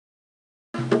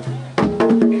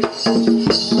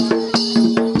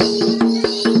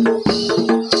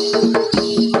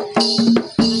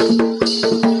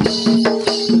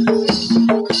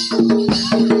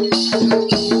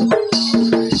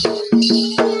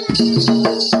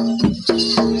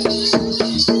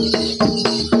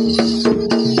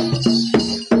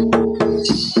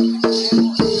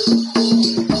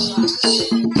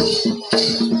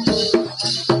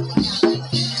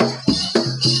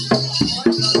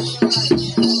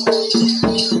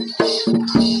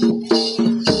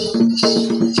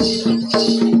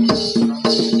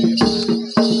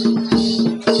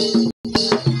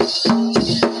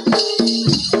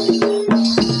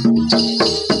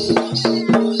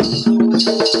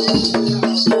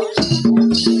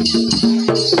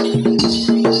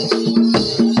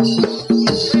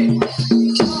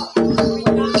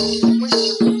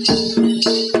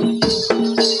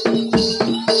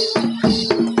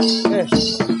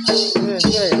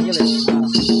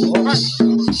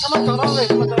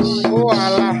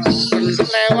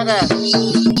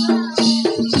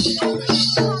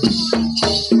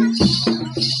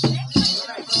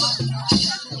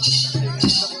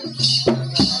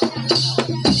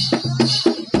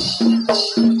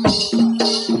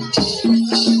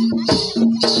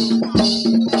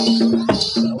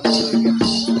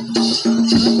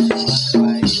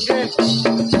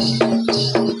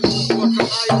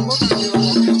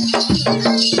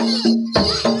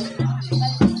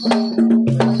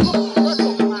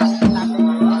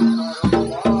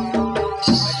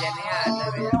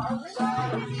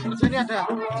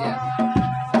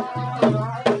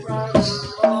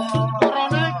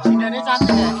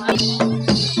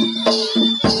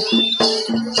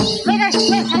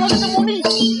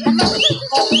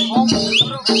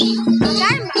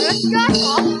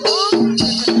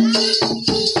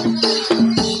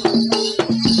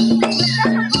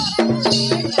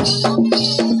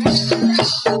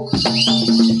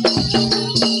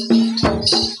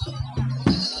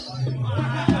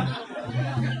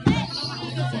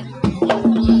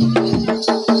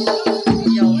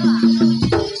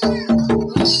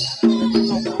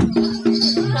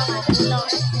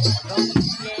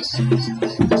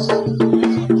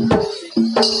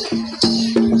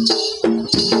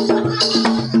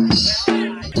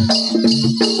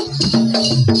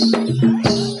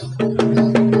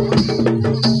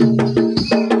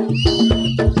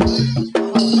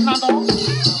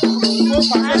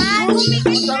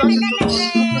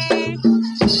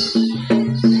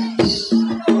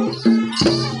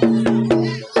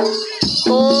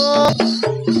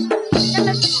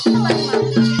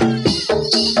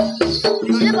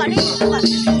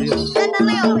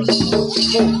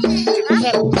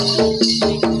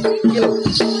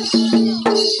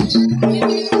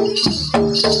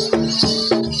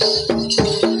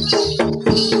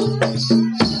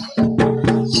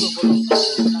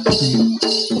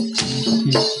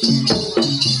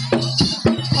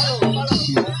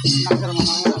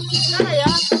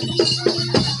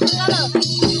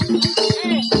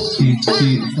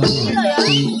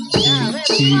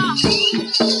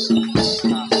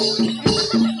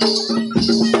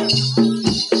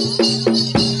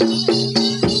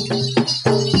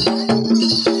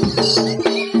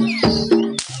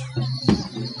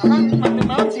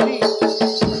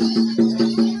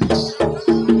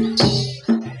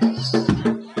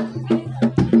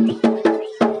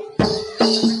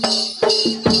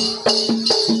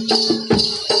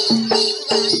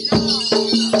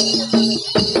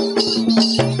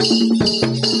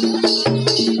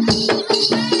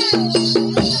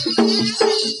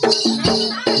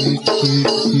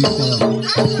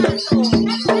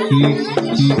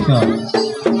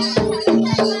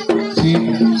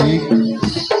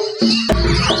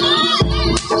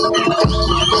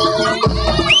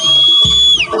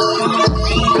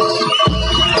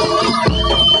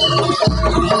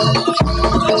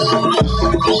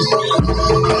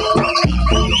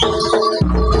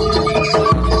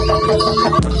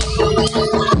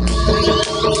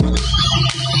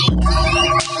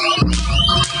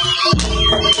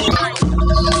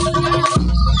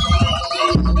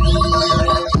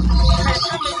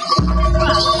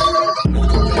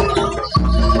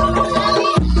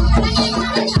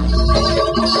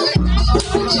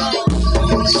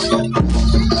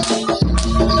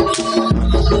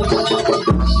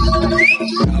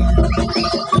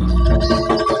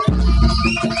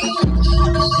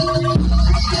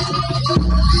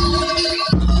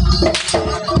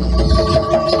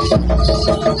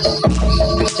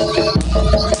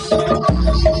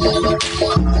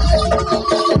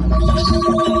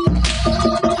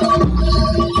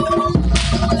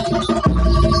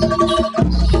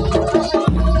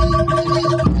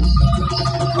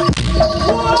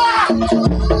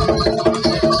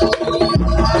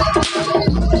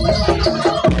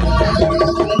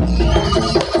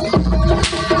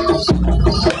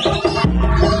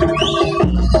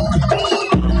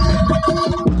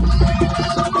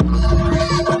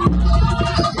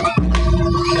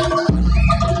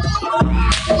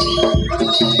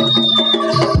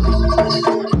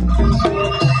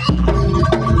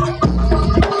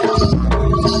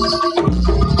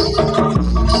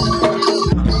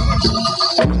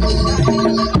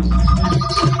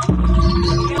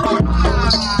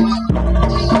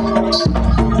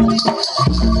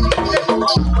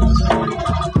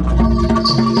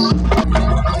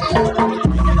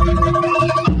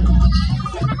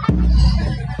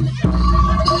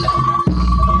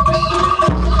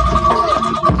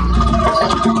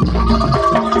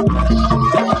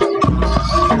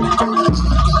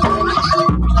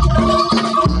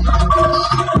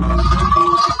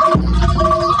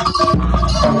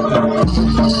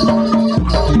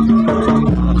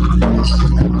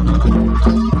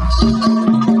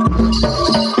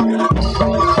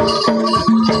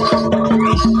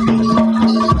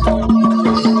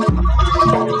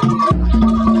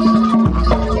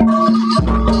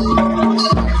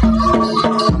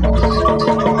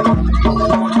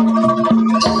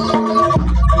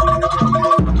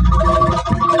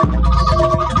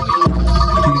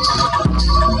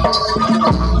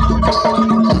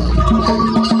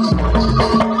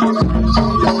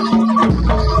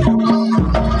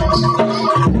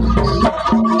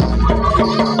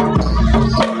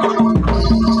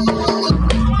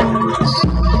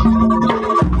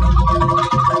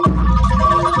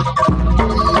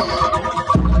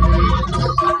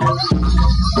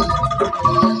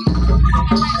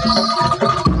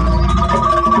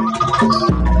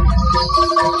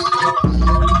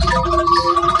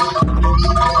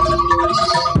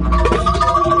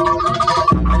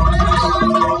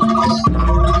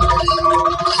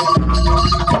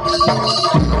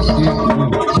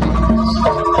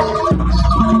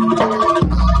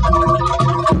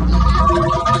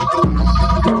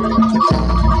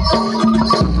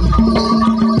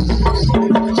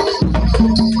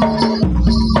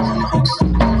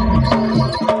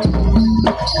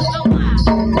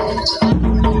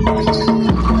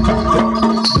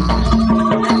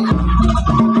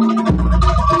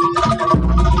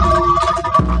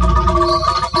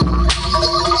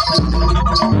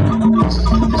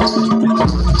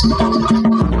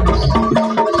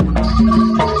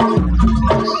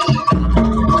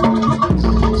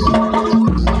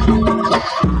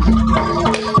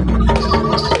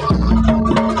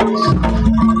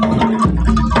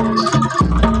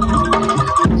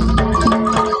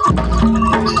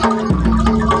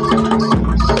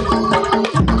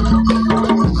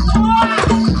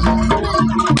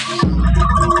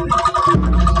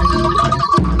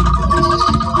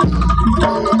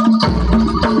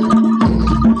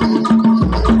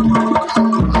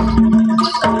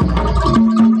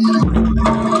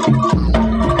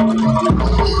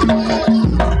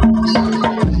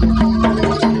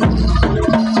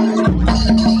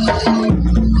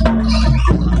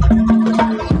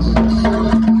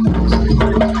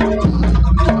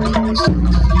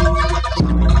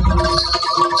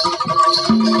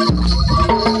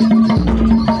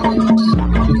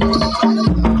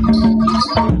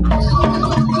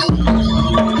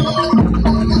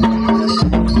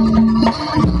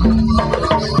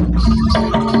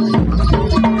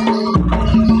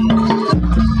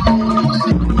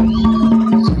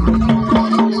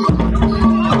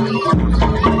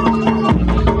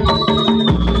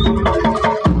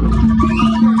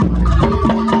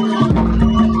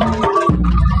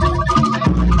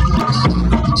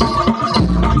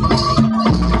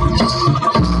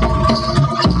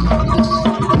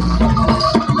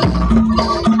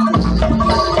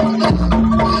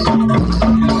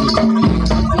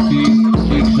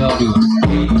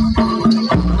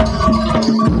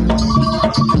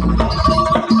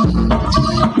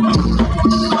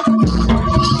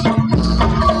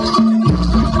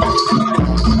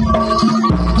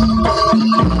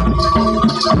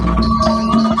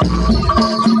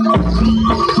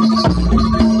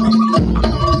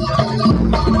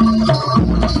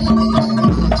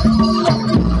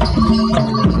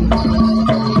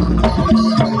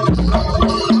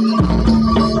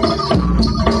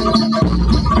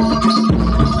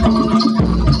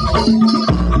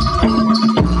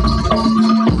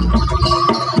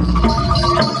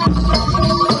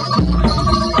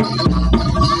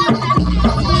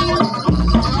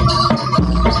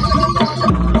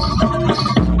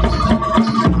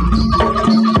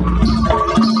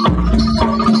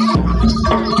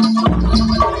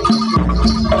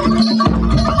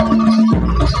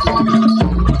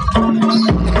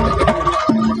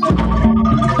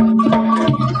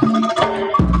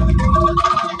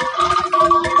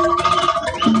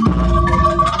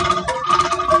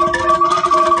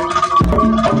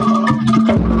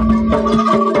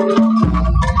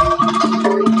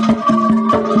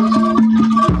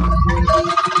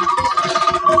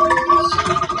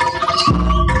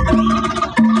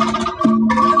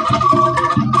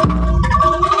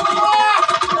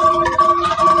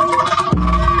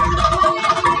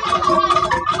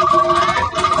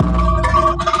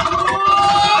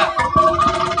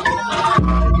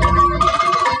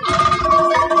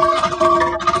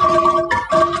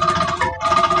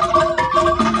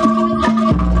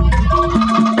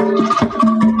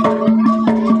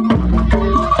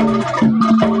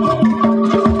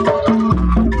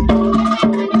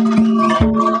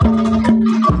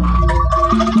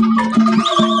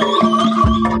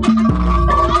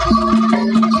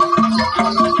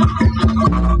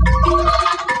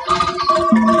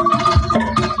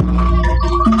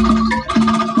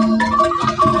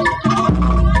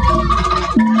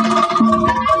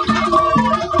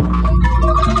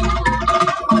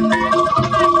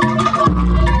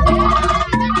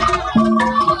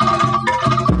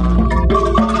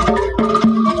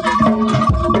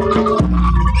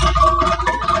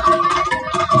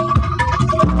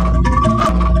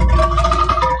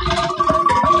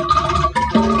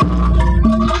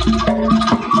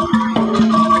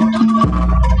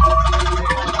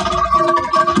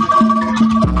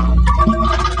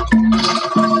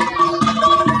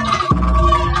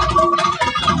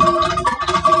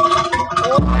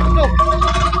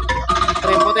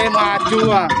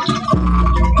dua.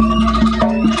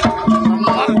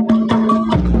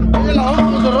 Ini lah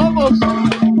udah robos.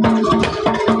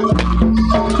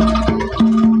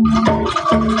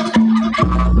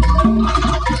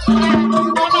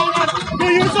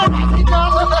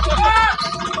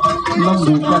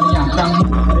 Lembukan nyakang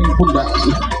ing pundak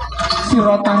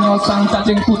sira tanyosang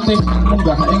cacing putih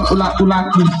munggah ing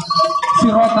ulat-ulagi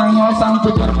sira tanyosang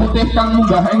becir putih kang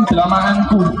munggah ing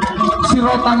dlamaanku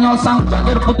sira tanyosang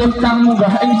becir putih kang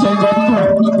munggah ing jenggotku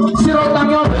sira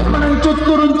tanyosang menencut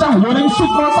turun cahyaning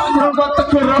sukma sakjroning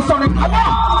tegir rasaning apa.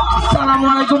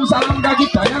 Assalamualaikum salam kaki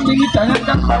dayang tinggi dayang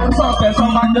kang bangsa desa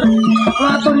Panjer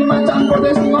laturi macan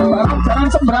potes singo barang jaran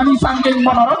sembrani saking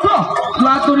Ponorogo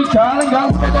laturi galenggal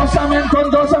sepeda sampean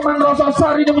gondo seman rasa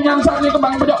sari menyang sari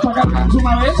kembang pejok bakal kang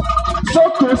sumawis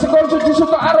sogo sekor suci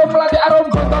suka arom melati arom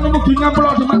bantani mugi ngamplo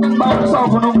di mateng bawah so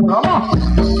gunung Bromo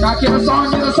kaki reso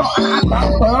nyereso anak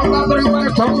bang laturi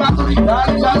margong laturi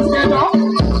galenggal sepeda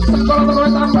sekolah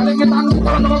tengah balik ngetan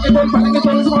sekolah tengah kidul balik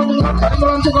ngidul sekolah tengah balik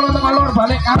ngulon sekolah tengah lor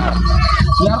balik arah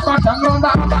biar padang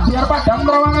rontak biar padang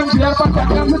terawangan biar padang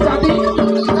yang sejati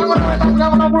kamu wetan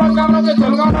kamu pulang kamu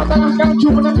kidul kamu tengah kang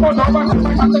jumeneng podok padang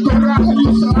padang tegur rahayu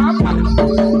selamat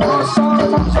rosor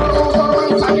mongsor mongsor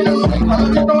saking sing kalau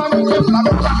kita lagi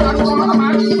lalu takkan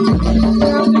teman-teman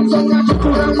yang tingson ngaju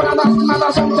kurang meratas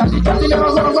meratas jati-jati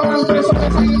rosor-rosor yang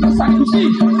besok-besok ini sang gusti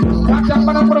kadang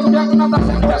pada perempuan atas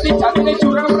jati-jati ini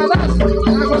jurang meratas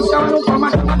aku sekarang lupa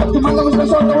madem teman-teman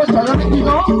sesuatu jalan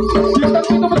dino kita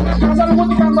itu berkasar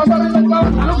putih kantor itu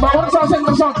lalu bawang saseng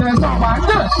tersot desa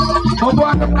Panjer bobo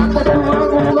ada nakut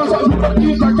ngomong sok seperti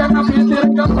bagian nabi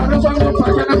tirkan baru soalnya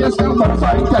bagian nabi sekarang baru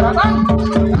soalnya jalanan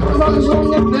terus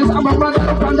soalnya desa ambang pelajar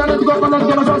panjangnya juga penonton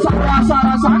kira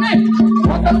rasa-rasanya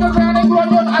motor kekayaan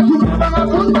keluarga agung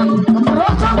bangapunten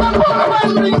merosot dan berawan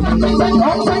berikan sing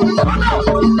hongseng kita mana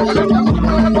karena kami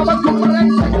melihat bapak gumereng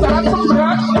jalan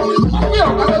semberat iya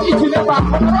kata izinnya Pak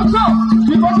Ponorogo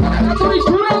di Ponorogo aturi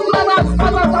jurang panas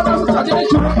jadi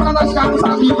jurang panas kang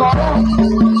sami koro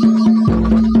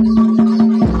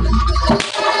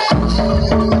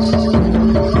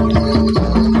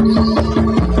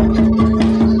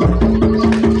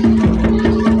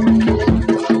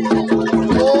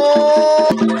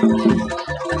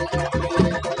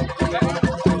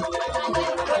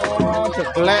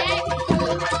Jelek.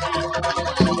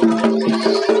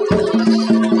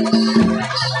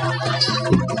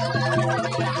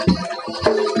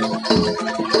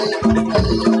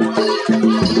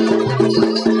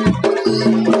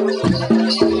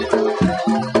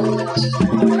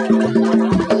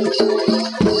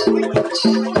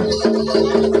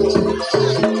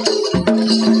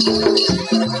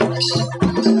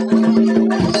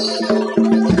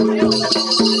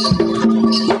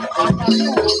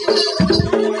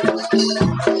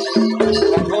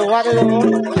 Kuat itu,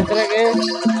 trek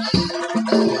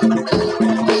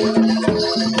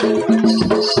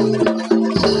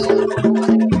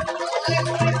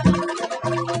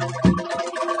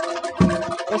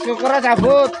terus kukurnya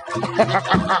cabut.